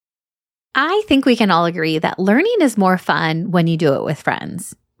I think we can all agree that learning is more fun when you do it with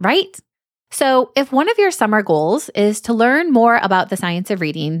friends, right? So if one of your summer goals is to learn more about the science of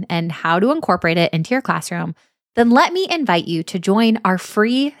reading and how to incorporate it into your classroom, then let me invite you to join our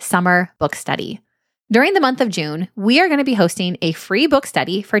free summer book study. During the month of June, we are going to be hosting a free book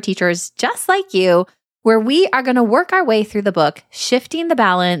study for teachers just like you, where we are going to work our way through the book, Shifting the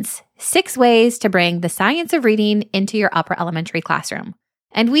Balance, 6 Ways to Bring the Science of Reading into Your Upper Elementary Classroom.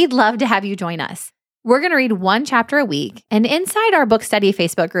 And we'd love to have you join us. We're going to read 1 chapter a week, and inside our book study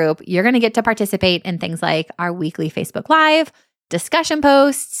Facebook group, you're going to get to participate in things like our weekly Facebook Live, discussion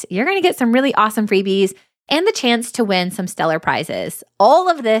posts, you're going to get some really awesome freebies, and the chance to win some stellar prizes. All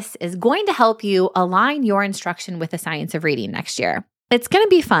of this is going to help you align your instruction with the science of reading next year. It's going to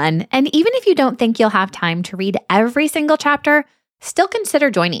be fun, and even if you don't think you'll have time to read every single chapter, still consider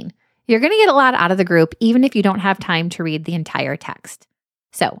joining. You're going to get a lot out of the group, even if you don't have time to read the entire text.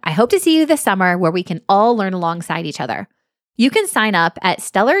 So I hope to see you this summer where we can all learn alongside each other. You can sign up at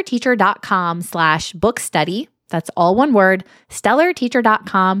stellarteacher.com/bookstudy. That's all one word,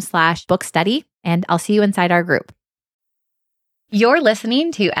 stellarteacher.com/bookstudy, and I'll see you inside our group. You're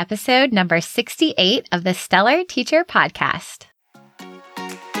listening to episode number 68 of the Stellar Teacher Podcast.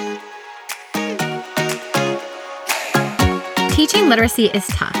 Teaching literacy is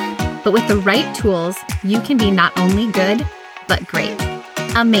tough, but with the right tools, you can be not only good, but great.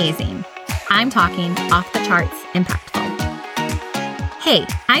 Amazing. I'm talking off the charts impactful. Hey,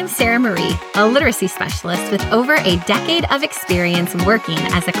 I'm Sarah Marie, a literacy specialist with over a decade of experience working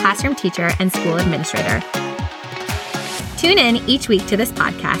as a classroom teacher and school administrator. Tune in each week to this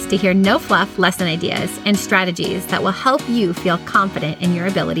podcast to hear no-fluff lesson ideas and strategies that will help you feel confident in your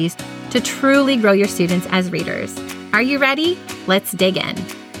abilities to truly grow your students as readers. Are you ready? Let's dig in.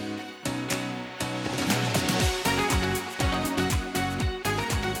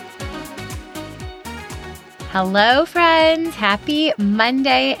 Hello, friends. Happy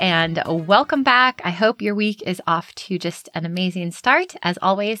Monday and welcome back. I hope your week is off to just an amazing start. As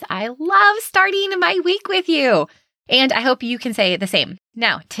always, I love starting my week with you, and I hope you can say the same.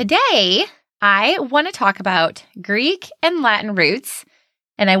 Now, today, I want to talk about Greek and Latin roots,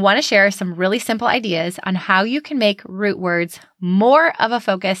 and I want to share some really simple ideas on how you can make root words more of a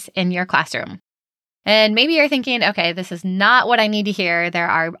focus in your classroom. And maybe you're thinking, okay, this is not what I need to hear. There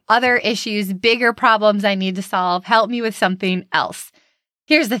are other issues, bigger problems I need to solve. Help me with something else.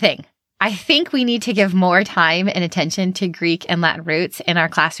 Here's the thing. I think we need to give more time and attention to Greek and Latin roots in our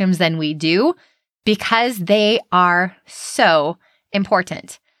classrooms than we do because they are so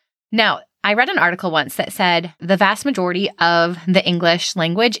important. Now, I read an article once that said the vast majority of the English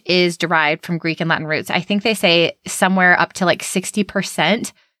language is derived from Greek and Latin roots. I think they say somewhere up to like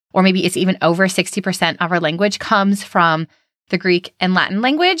 60%. Or maybe it's even over 60% of our language comes from the Greek and Latin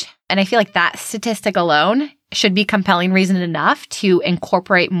language. And I feel like that statistic alone should be compelling reason enough to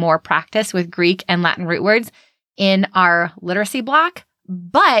incorporate more practice with Greek and Latin root words in our literacy block.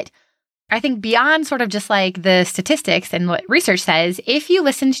 But I think beyond sort of just like the statistics and what research says, if you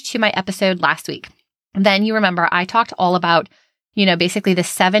listened to my episode last week, then you remember I talked all about, basically the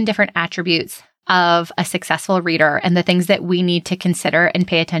 7 different attributes of a successful reader and the things that we need to consider and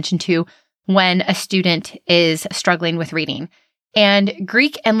pay attention to when a student is struggling with reading. And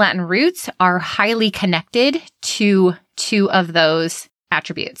Greek and Latin roots are highly connected to 2 of those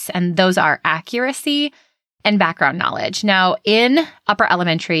attributes, and those are accuracy and background knowledge. Now, in upper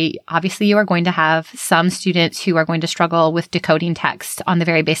elementary, obviously you are going to have some students who are going to struggle with decoding text on the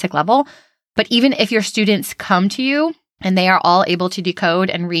very basic level. But even if your students come to you and they are all able to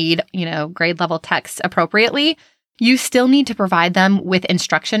decode and read, grade level text appropriately, you still need to provide them with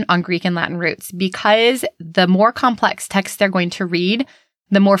instruction on Greek and Latin roots because the more complex text they're going to read,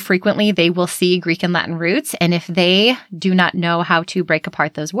 the more frequently they will see Greek and Latin roots. And if they do not know how to break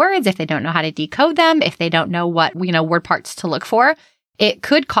apart those words, if they don't know how to decode them, if they don't know what, word parts to look for, it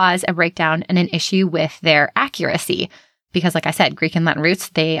could cause a breakdown and an issue with their accuracy. Because like I said, Greek and Latin roots,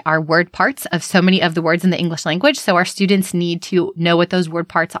 they are word parts of so many of the words in the English language. So our students need to know what those word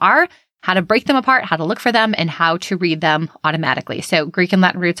parts are, how to break them apart, how to look for them, and how to read them automatically. So Greek and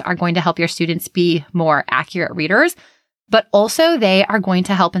Latin roots are going to help your students be more accurate readers, but also they are going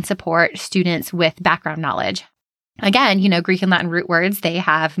to help and support students with background knowledge. Again, Greek and Latin root words, they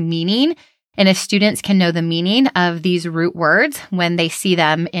have meaning. And if students can know the meaning of these root words when they see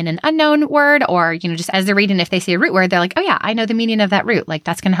them in an unknown word or, just as they're reading, if they see a root word, they're like, oh yeah, I know the meaning of that root. Like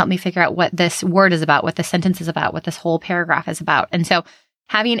that's going to help me figure out what this word is about, what the sentence is about, what this whole paragraph is about. And so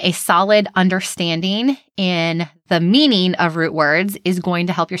having a solid understanding in the meaning of root words is going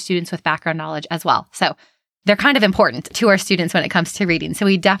to help your students with background knowledge as well. So they're kind of important to our students when it comes to reading. So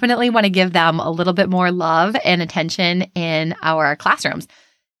we definitely want to give them a little bit more love and attention in our classrooms.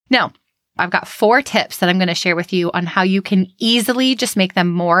 Now, I've got 4 tips that I'm going to share with you on how you can easily just make them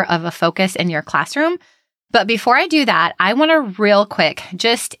more of a focus in your classroom. But before I do that, I want to real quick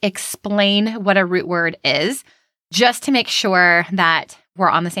just explain what a root word is, just to make sure that we're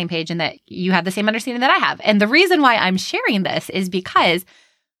on the same page and that you have the same understanding that I have. And the reason why I'm sharing this is because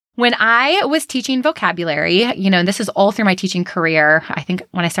when I was teaching vocabulary, and this is all through my teaching career, I think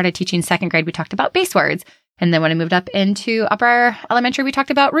when I started teaching 2nd grade, we talked about base words. And then when I moved up into upper elementary, we talked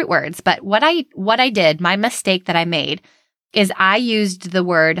about root words. But what I did, my mistake that I made, is I used the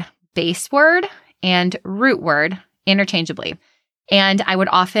word base word and root word interchangeably. And I would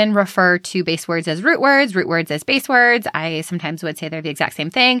often refer to base words as root words as base words. I sometimes would say they're the exact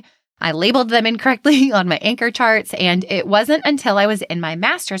same thing. I labeled them incorrectly on my anchor charts. And it wasn't until I was in my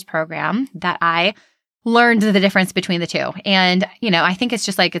master's program that I learned the difference between the two. And, I think it's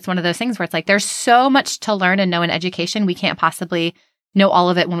just it's one of those things where it's there's so much to learn and know in education. We can't possibly know all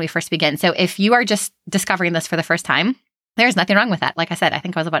of it when we first begin. So if you are just discovering this for the first time, there's nothing wrong with that. Like I said, I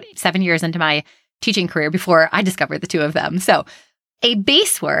think I was about 7 years into my teaching career before I discovered the two of them. So a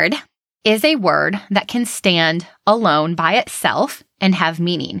base word is a word that can stand alone by itself and have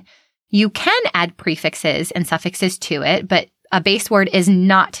meaning. You can add prefixes and suffixes to it, but a base word is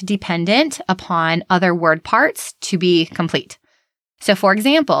not dependent upon other word parts to be complete. So for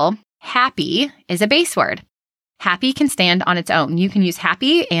example, happy is a base word. Happy can stand on its own. You can use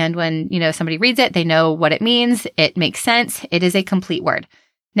happy, and when somebody reads it, they know what it means. It makes sense. It is a complete word.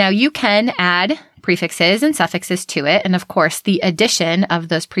 Now you can add prefixes and suffixes to it, and of course, the addition of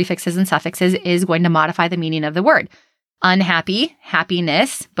those prefixes and suffixes is going to modify the meaning of the word. Unhappy,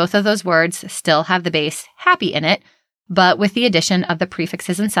 happiness, both of those words still have the base happy in it, but with the addition of the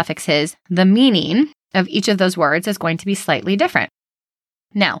prefixes and suffixes, the meaning of each of those words is going to be slightly different.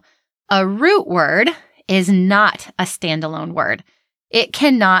 Now, a root word is not a standalone word. It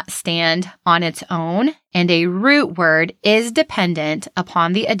cannot stand on its own, and a root word is dependent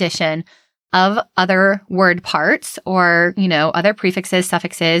upon the addition of other word parts or, other prefixes,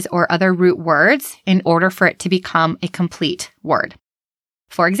 suffixes, or other root words in order for it to become a complete word.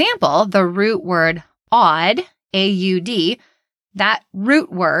 For example, the root word aud, A-U-D, that root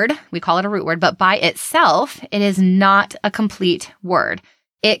word, we call it a root word, but by itself, it is not a complete word.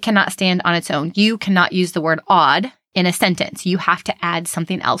 It cannot stand on its own. You cannot use the word odd in a sentence. You have to add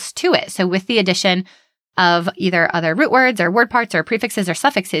something else to it. So with the addition of either other root words or word parts or prefixes or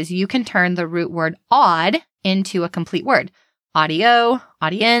suffixes, you can turn the root word odd into a complete word. Audio,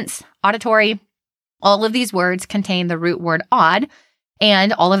 audience, auditory, all of these words contain the root word odd,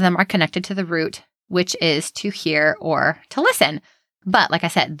 and all of them are connected to the root, which is to hear or to listen. But like I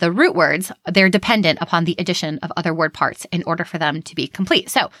said, the root words, they're dependent upon the addition of other word parts in order for them to be complete.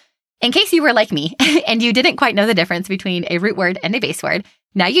 So in case you were like me and you didn't quite know the difference between a root word and a base word,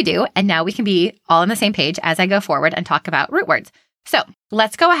 now you do. And now we can be all on the same page as I go forward and talk about root words. So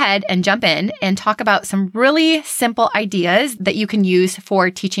let's go ahead and jump in and talk about some really simple ideas that you can use for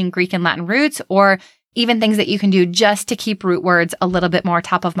teaching Greek and Latin roots, or even things that you can do just to keep root words a little bit more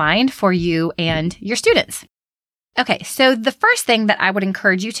top of mind for you and your students. Okay, so the first thing that I would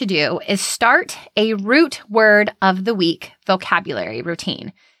encourage you to do is start a root word of the week vocabulary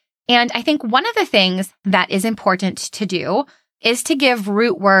routine. And I think one of the things that is important to do is to give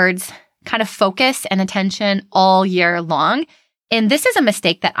root words kind of focus and attention all year long. And this is a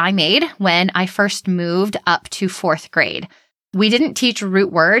mistake that I made when I first moved up to 4th grade. We didn't teach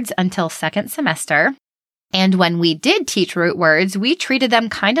root words until 2nd semester. And when we did teach root words, we treated them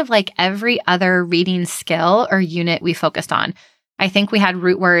kind of like every other reading skill or unit we focused on. I think we had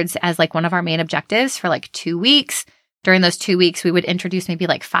root words as like one of our main objectives for like 2 weeks. During those 2 weeks, we would introduce maybe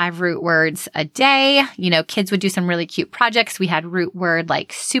like 5 root words a day. Kids would do some really cute projects. We had root word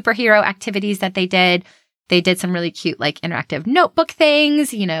like superhero activities that they did. They did some really cute like interactive notebook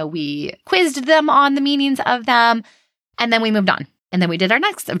things. We quizzed them on the meanings of them, and then we moved on. And then we did our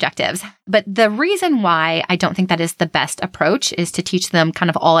next objectives. But the reason why I don't think that is the best approach is to teach them kind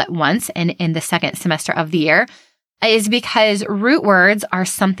of all at once and in the 2nd semester of the year is because root words are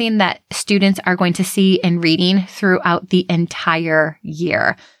something that students are going to see in reading throughout the entire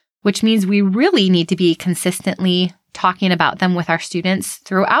year, which means we really need to be consistently talking about them with our students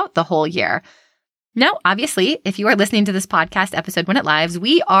throughout the whole year. Now, obviously, if you are listening to this podcast episode when it lives,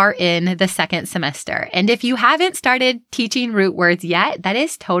 we are in the 2nd semester. And if you haven't started teaching root words yet, that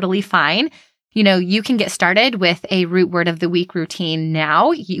is totally fine. You can get started with a root word of the week routine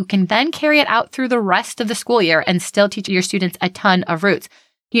now. You can then carry it out through the rest of the school year and still teach your students a ton of roots.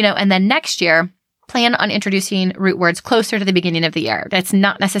 And then next year, plan on introducing root words closer to the beginning of the year. That's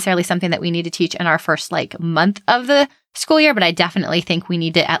not necessarily something that we need to teach in our first month of the school year, but I definitely think we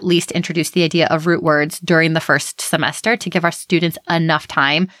need to at least introduce the idea of root words during the first semester to give our students enough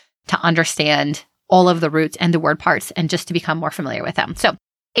time to understand all of the roots and the word parts and just to become more familiar with them. So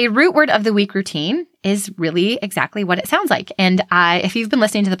a root word of the week routine is really exactly what it sounds like. And if you've been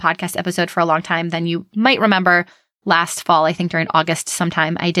listening to the podcast episode for a long time, then you might remember last fall, I think during August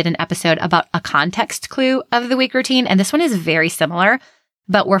sometime, I did an episode about a context clue of the week routine. And this one is very similar,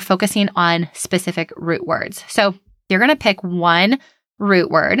 but we're focusing on specific root words. So you're going to pick one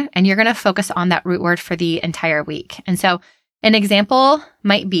root word and you're going to focus on that root word for the entire week. And so an example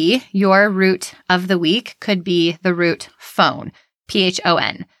might be your root of the week could be the root phone,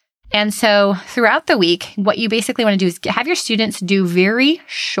 PHON. And so throughout the week, what you basically want to do is have your students do very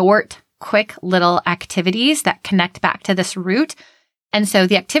short, quick little activities that connect back to this root. And so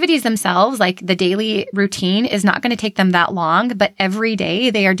the activities themselves, like the daily routine, is not going to take them that long, but every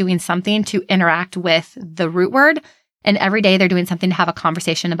day they are doing something to interact with the root word. And every day they're doing something to have a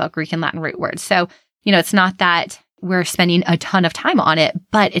conversation about Greek and Latin root words. So, it's not that we're spending a ton of time on it,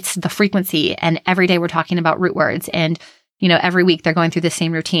 but it's the frequency. And every day we're talking about root words. And, every week they're going through the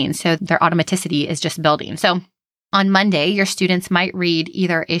same routine. So their automaticity is just building. So on Monday, your students might read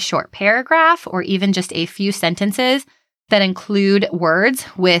either a short paragraph or even just a few sentences that include words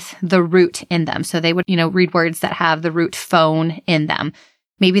with the root in them. So they would, read words that have the root phone in them.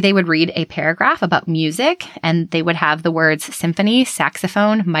 Maybe they would read a paragraph about music and they would have the words symphony,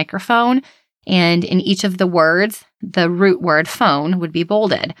 saxophone, microphone. And in each of the words, the root word phone would be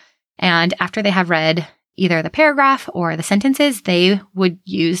bolded. And after they have read either the paragraph or the sentences, they would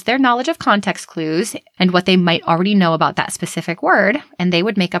use their knowledge of context clues and what they might already know about that specific word, and they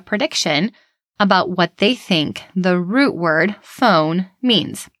would make a prediction about what they think the root word phone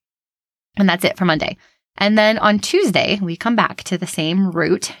means. And that's it for Monday. And then on Tuesday, we come back to the same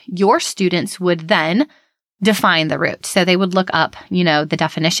root. Your students would then define the root. So they would look up, the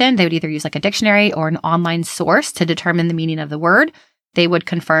definition. They would either use a dictionary or an online source to determine the meaning of the word. They would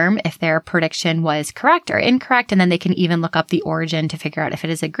confirm if their prediction was correct or incorrect, and then they can even look up the origin to figure out if it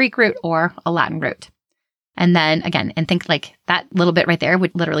is a Greek root or a Latin root. And then again, and think that little bit right there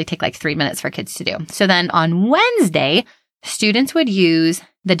would literally take 3 minutes for kids to do. So then on Wednesday, students would use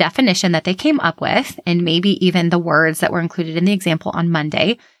the definition that they came up with and maybe even the words that were included in the example on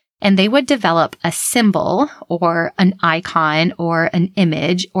Monday, and they would develop a symbol or an icon or an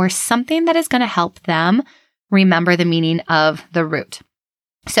image or something that is going to help them remember the meaning of the root.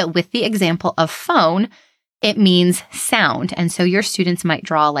 So with the example of phone, it means sound. And so your students might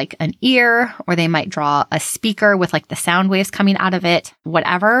draw an ear, or they might draw a speaker with the sound waves coming out of it,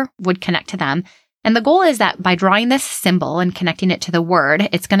 whatever would connect to them. And the goal is that by drawing this symbol and connecting it to the word,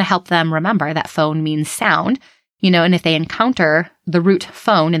 it's going to help them remember that phone means sound. And if they encounter the root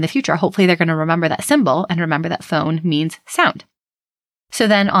phone in the future, hopefully they're going to remember that symbol and remember that phone means sound. So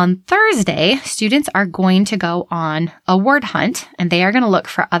then on Thursday, students are going to go on a word hunt, and they are going to look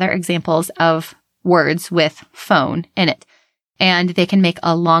for other examples of words with phone in it. And they can make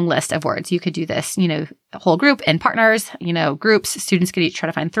a long list of words. You could do this, a whole group and partners, groups. Students could each try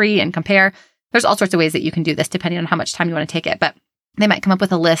to find 3 and compare. There's all sorts of ways that you can do this depending on how much time you want to take it. But they might come up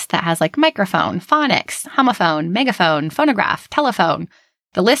with a list that has microphone, phonics, homophone, megaphone, phonograph, telephone.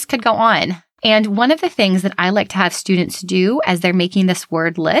 The list could go on. And one of the things that I like to have students do as they're making this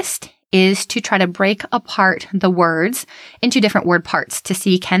word list is to try to break apart the words into different word parts to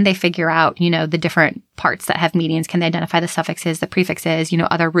see, can they figure out, the different parts that have meanings? Can they identify the suffixes, the prefixes,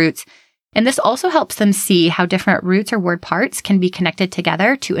 other roots? And this also helps them see how different roots or word parts can be connected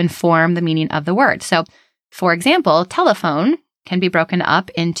together to inform the meaning of the word. So, for example, telephone can be broken up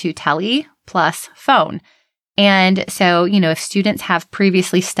into tele plus phone. And so, if students have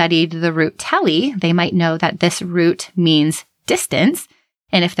previously studied the root tele, they might know that this root means distance.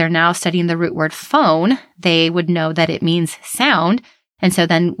 And if they're now studying the root word phone, they would know that it means sound. And so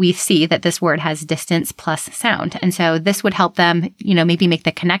then we see that this word has distance plus sound. And so this would help them, maybe make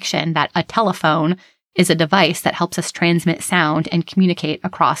the connection that a telephone is a device that helps us transmit sound and communicate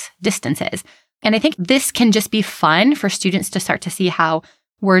across distances. And I think this can just be fun for students to start to see how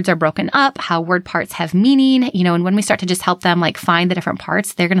words are broken up, how word parts have meaning, and when we start to just help them find the different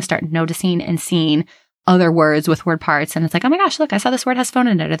parts, they're going to start noticing and seeing other words with word parts. And it's oh my gosh, look, I saw this word has phone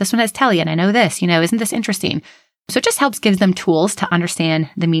in it, or this one has tele, and I know this, isn't this interesting? So it just helps give them tools to understand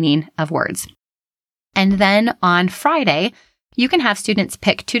the meaning of words. And then on Friday, you can have students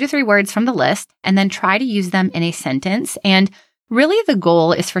pick 2 to 3 words from the list and then try to use them in a sentence. And really the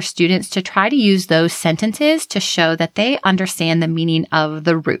goal is for students to try to use those sentences to show that they understand the meaning of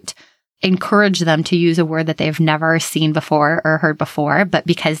the root. encourage them to use a word that they've never seen before or heard before, but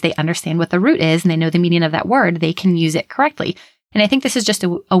because they understand what the root is and they know the meaning of that word, they can use it correctly. And I think this is just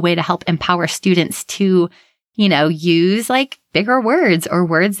a way to help empower students to, use like bigger words or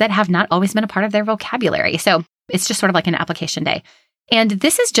words that have not always been a part of their vocabulary. So it's just sort of like an application day. And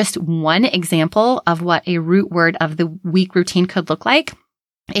this is just one example of what a root word of the week routine could look like.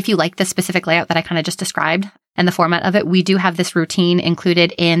 If you like the specific layout that I kind of just described and the format of it, we do have this routine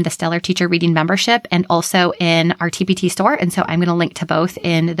included in the Stellar Teacher Reading membership and also in our TPT store. And so I'm going to link to both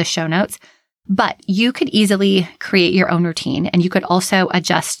in the show notes. But you could easily create your own routine, and you could also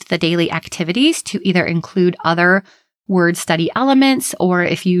adjust the daily activities to either include other word study elements, or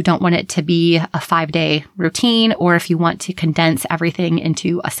if you don't want it to be a 5-day routine, or if you want to condense everything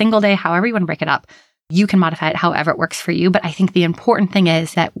into a single day, however you want to break it up, you can modify it however it works for you. But I think the important thing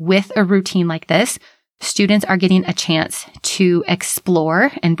is that with a routine like this, students are getting a chance to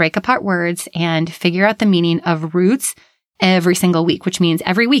explore and break apart words and figure out the meaning of roots every single week, which means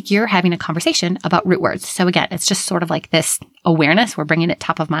every week you're having a conversation about root words. So again, it's just sort of like this awareness. We're bringing it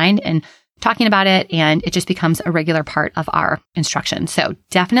top of mind and talking about it, and it just becomes a regular part of our instruction. So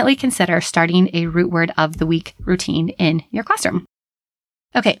definitely consider starting a root word of the week routine in your classroom.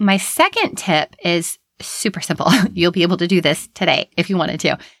 Okay, my second tip is super simple. You'll be able to do this today if you wanted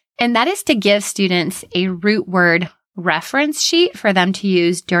to. And that is to give students a root word reference sheet for them to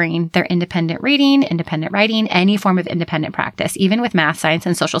use during their independent reading, independent writing, any form of independent practice, even with math, science,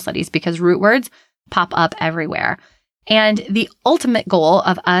 and social studies, because root words pop up everywhere. And the ultimate goal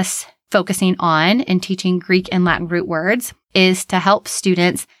of us focusing on and teaching Greek and Latin root words is to help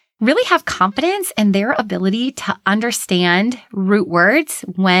students really have confidence in their ability to understand root words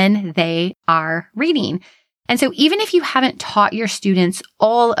when they are reading. And so even if you haven't taught your students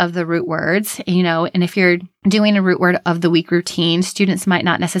all of the root words, and if you're doing a root word of the week routine, students might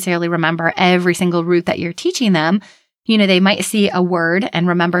not necessarily remember every single root that you're teaching them. They might see a word and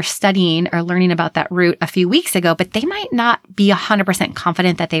remember studying or learning about that root a few weeks ago, but they might not be 100%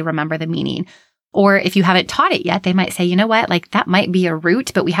 confident that they remember the meaning. Or if you haven't taught it yet, they might say, that might be a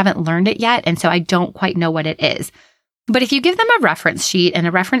root, but we haven't learned it yet. And so I don't quite know what it is. But if you give them a reference sheet, and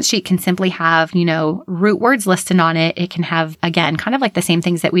a reference sheet can simply have, root words listed on it. It can have, again, kind of like the same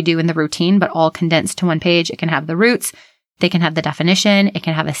things that we do in the routine, but all condensed to one page. It can have the roots, they can have the definition, it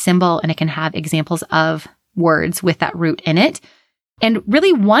can have a symbol, and it can have examples of words with that root in it. And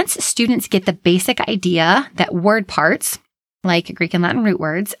really, once students get the basic idea that word parts, like Greek and Latin root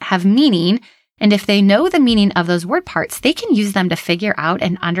words, have meaning, and if they know the meaning of those word parts, they can use them to figure out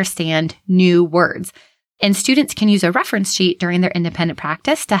and understand new words. And students can use a reference sheet during their independent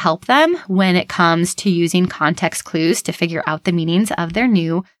practice to help them when it comes to using context clues to figure out the meanings of their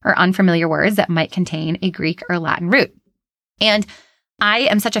new or unfamiliar words that might contain a Greek or Latin root. And I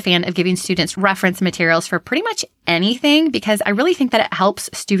am such a fan of giving students reference materials for pretty much anything, because I really think that it helps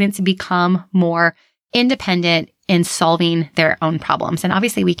students become more independent in solving their own problems. And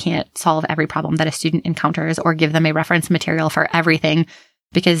obviously we can't solve every problem that a student encounters or give them a reference material for everything,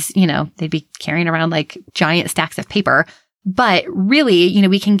 because, they'd be carrying around like giant stacks of paper. But really,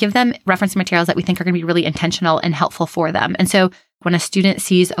 we can give them reference materials that we think are going to be really intentional and helpful for them. And so when a student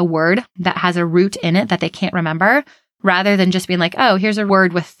sees a word that has a root in it that they can't remember, rather than just being like, oh, here's a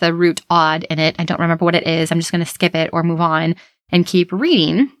word with the root odd in it, I don't remember what it is, I'm just going to skip it or move on and keep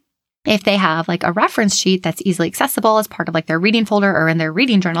reading. If they have like a reference sheet that's easily accessible as part of like their reading folder or in their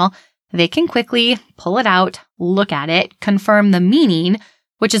reading journal, they can quickly pull it out, look at it, confirm the meaning,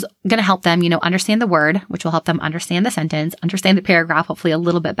 which is going to help them, understand the word, which will help them understand the sentence, understand the paragraph, hopefully a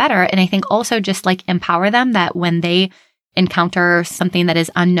little bit better. And I think also just like empower them that when they encounter something that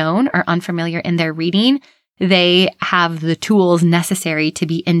is unknown or unfamiliar in their reading, they have the tools necessary to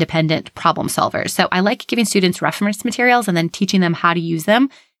be independent problem solvers. So I like giving students reference materials and then teaching them how to use them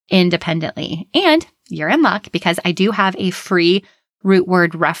independently. And you're in luck, because I do have a free root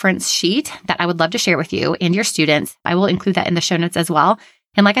word reference sheet that I would love to share with you and your students. I will include that in the show notes as well.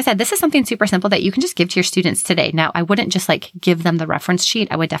 And like I said, this is something super simple that you can just give to your students today. Now, I wouldn't just like give them the reference sheet.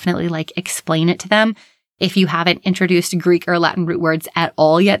 I would definitely like explain it to them. If you haven't introduced Greek or Latin root words at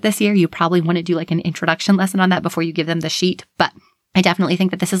all yet this year, you probably want to do like an introduction lesson on that before you give them the sheet. But I definitely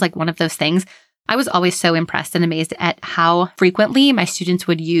think that this is like one of those things. I was always so impressed and amazed at how frequently my students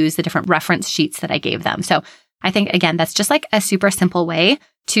would use the different reference sheets that I gave them. So I think, again, that's just like a super simple way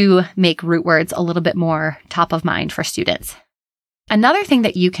to make root words a little bit more top of mind for students. Another thing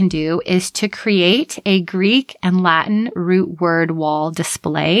that you can do is to create a Greek and Latin root word wall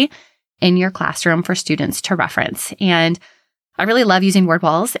display in your classroom for students to reference. And I really love using word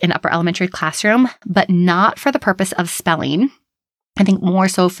walls in upper elementary classroom, but not for the purpose of spelling. I think more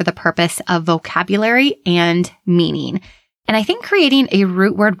so for the purpose of vocabulary and meaning. And I think creating a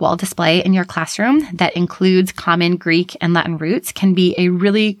root word wall display in your classroom that includes common Greek and Latin roots can be a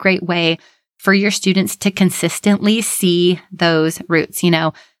really great way for your students to consistently see those roots.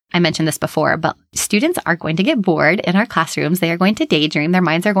 I mentioned this before, but students are going to get bored in our classrooms. They are going to daydream. Their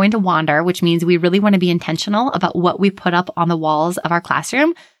minds are going to wander, which means we really want to be intentional about what we put up on the walls of our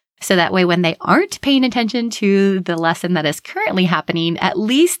classroom. So that way, when they aren't paying attention to the lesson that is currently happening, at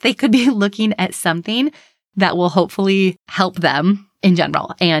least they could be looking at something that will hopefully help them in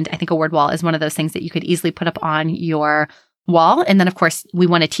general. And I think a word wall is one of those things that you could easily put up on your wall. And then, of course, we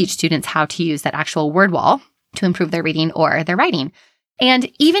want to teach students how to use that actual word wall to improve their reading or their writing.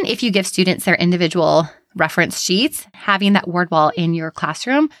 And even if you give students their individual reference sheets, having that word wall in your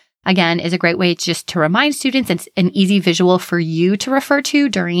classroom, again, is a great way just to remind students. It's an easy visual for you to refer to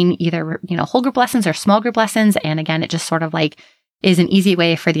during either, whole group lessons or small group lessons. And again, it just sort of like is an easy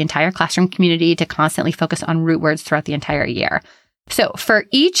way for the entire classroom community to constantly focus on root words throughout the entire year. So for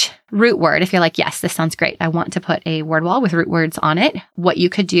each root word, if you're like, yes, this sounds great, I want to put a word wall with root words on it, what you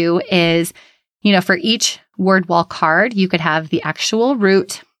could do is, for each word wall card, you could have the actual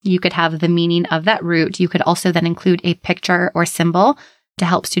root, you could have the meaning of that root. You could also then include a picture or symbol to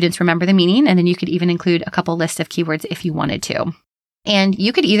help students remember the meaning. And then you could even include a couple lists of keywords if you wanted to. And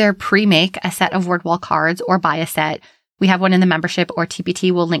you could either pre-make a set of word wall cards or buy a set. We have one in the membership or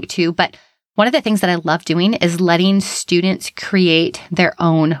TPT we'll link to. But one of the things that I love doing is letting students create their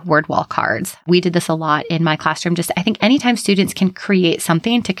own word wall cards. We did this a lot in my classroom. I think anytime students can create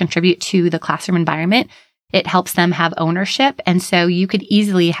something to contribute to the classroom environment, it helps them have ownership. And so you could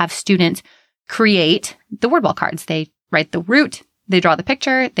easily have students create the word wall cards. They write the root, they draw the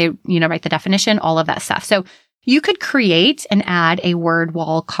picture, they, write the definition, all of that stuff. So you could create and add a word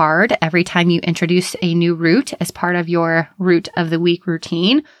wall card every time you introduce a new root as part of your root of the week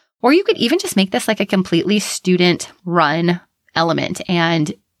routine. Or you could even just make this like a completely student run element.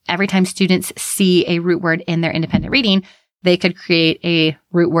 And every time students see a root word in their independent reading, they could create a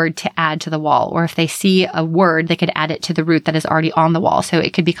root word to add to the wall. Or if they see a word, they could add it to the root that is already on the wall. So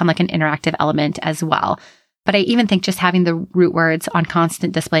it could become like an interactive element as well. But I even think just having the root words on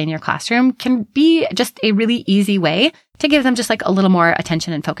constant display in your classroom can be just a really easy way to give them just like a little more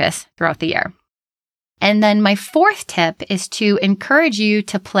attention and focus throughout the year. And then my fourth tip is to encourage you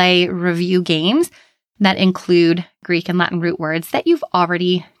to play review games that include Greek and Latin root words that you've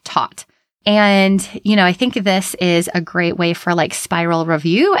already taught. And, I think this is a great way for like spiral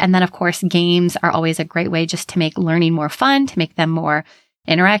review. And then, of course, games are always a great way just to make learning more fun, to make them more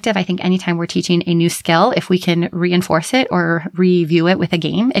interactive. I think anytime we're teaching a new skill, if we can reinforce it or review it with a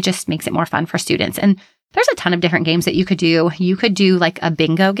game, it just makes it more fun for students. And there's a ton of different games that you could do. You could do like a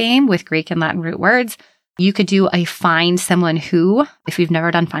bingo game with Greek and Latin root words. You could do a find someone who, if you've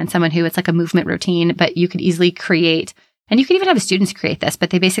never done find someone who, it's like a movement routine, but you could easily create, and you could even have students create this, but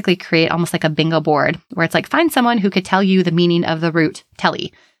they basically create almost like a bingo board where it's like, find someone who could tell you the meaning of the root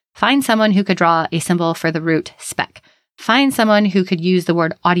telly. Find someone who could draw a symbol for the root spec. Find someone who could use the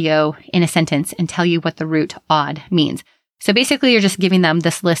word audio in a sentence and tell you what the root odd means. So basically, you're just giving them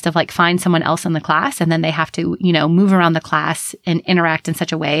this list of like, find someone else in the class, and then they have to, move around the class and interact in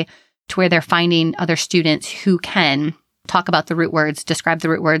such a way to where they're finding other students who can talk about the root words, describe the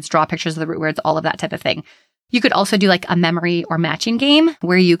root words, draw pictures of the root words, all of that type of thing. You could also do like a memory or matching game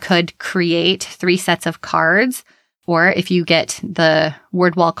where you could create 3 sets of cards. Or if you get the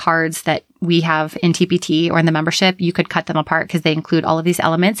word wall cards that we have in TPT or in the membership, you could cut them apart because they include all of these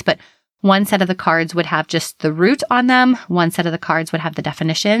elements. But one set of the cards would have just the root on them. One set of the cards would have the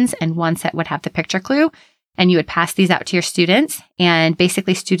definitions, and one set would have the picture clue. And you would pass these out to your students. And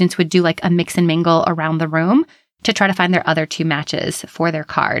basically students would do like a mix and mingle around the room to try to find their other 2 matches for their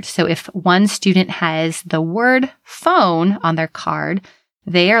card. So if one student has the word phone on their card,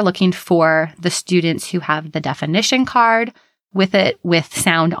 they are looking for the students who have the definition card with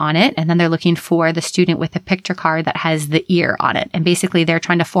sound on it. And then they're looking for the student with the picture card that has the ear on it. And basically they're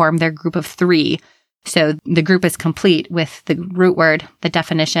trying to form their group of 3. So the group is complete with the root word, the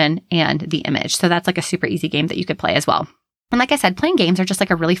definition, and the image. So that's like a super easy game that you could play as well. And like I said, playing games are just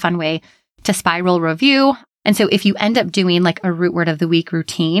like a really fun way to spiral review. And so if you end up doing like a root word of the week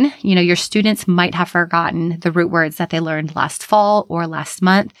routine, your students might have forgotten the root words that they learned last fall or last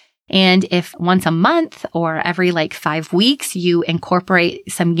month. And if once a month or every like 5 weeks, you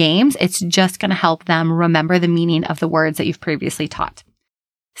incorporate some games, it's just going to help them remember the meaning of the words that you've previously taught.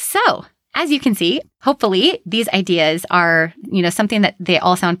 So as you can see, hopefully these ideas are, something that they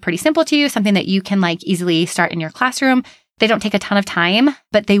all sound pretty simple to you, something that you can like easily start in your classroom They don't take a ton of time,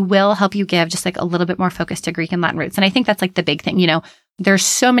 but they will help you give just like a little bit more focus to Greek and Latin roots. And I think that's like the big thing. There's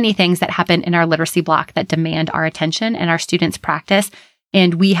so many things that happen in our literacy block that demand our attention and our students' practice.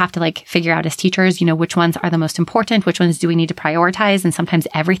 And we have to like figure out as teachers, which ones are the most important, which ones do we need to prioritize? And sometimes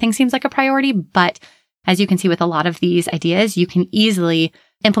everything seems like a priority. But as you can see with a lot of these ideas, you can easily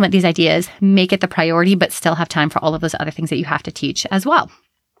implement these ideas, make it the priority, but still have time for all of those other things that you have to teach as well.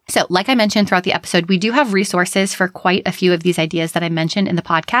 So like I mentioned throughout the episode, we do have resources for quite a few of these ideas that I mentioned in the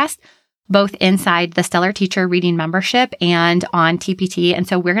podcast, both inside the Stellar Teacher Reading membership and on TPT. And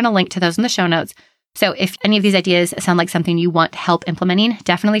so we're going to link to those in the show notes. So if any of these ideas sound like something you want help implementing,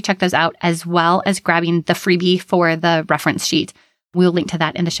 definitely check those out, as well as grabbing the freebie for the reference sheet. We'll link to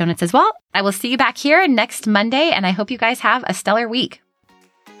that in the show notes as well. I will see you back here next Monday, and I hope you guys have a stellar week.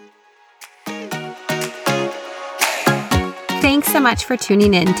 Thanks so much for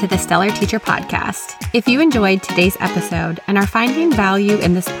tuning in to the Stellar Teacher Podcast. If you enjoyed today's episode and are finding value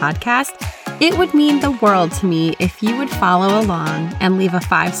in this podcast, it would mean the world to me if you would follow along and leave a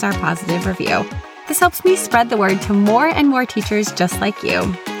 5-star positive review. This helps me spread the word to more and more teachers just like you.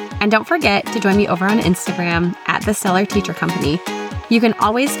 And don't forget to join me over on Instagram at the Stellar Teacher Company. You can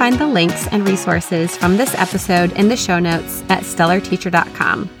always find the links and resources from this episode in the show notes at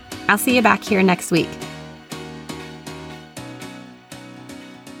stellarteacher.com. I'll see you back here next week.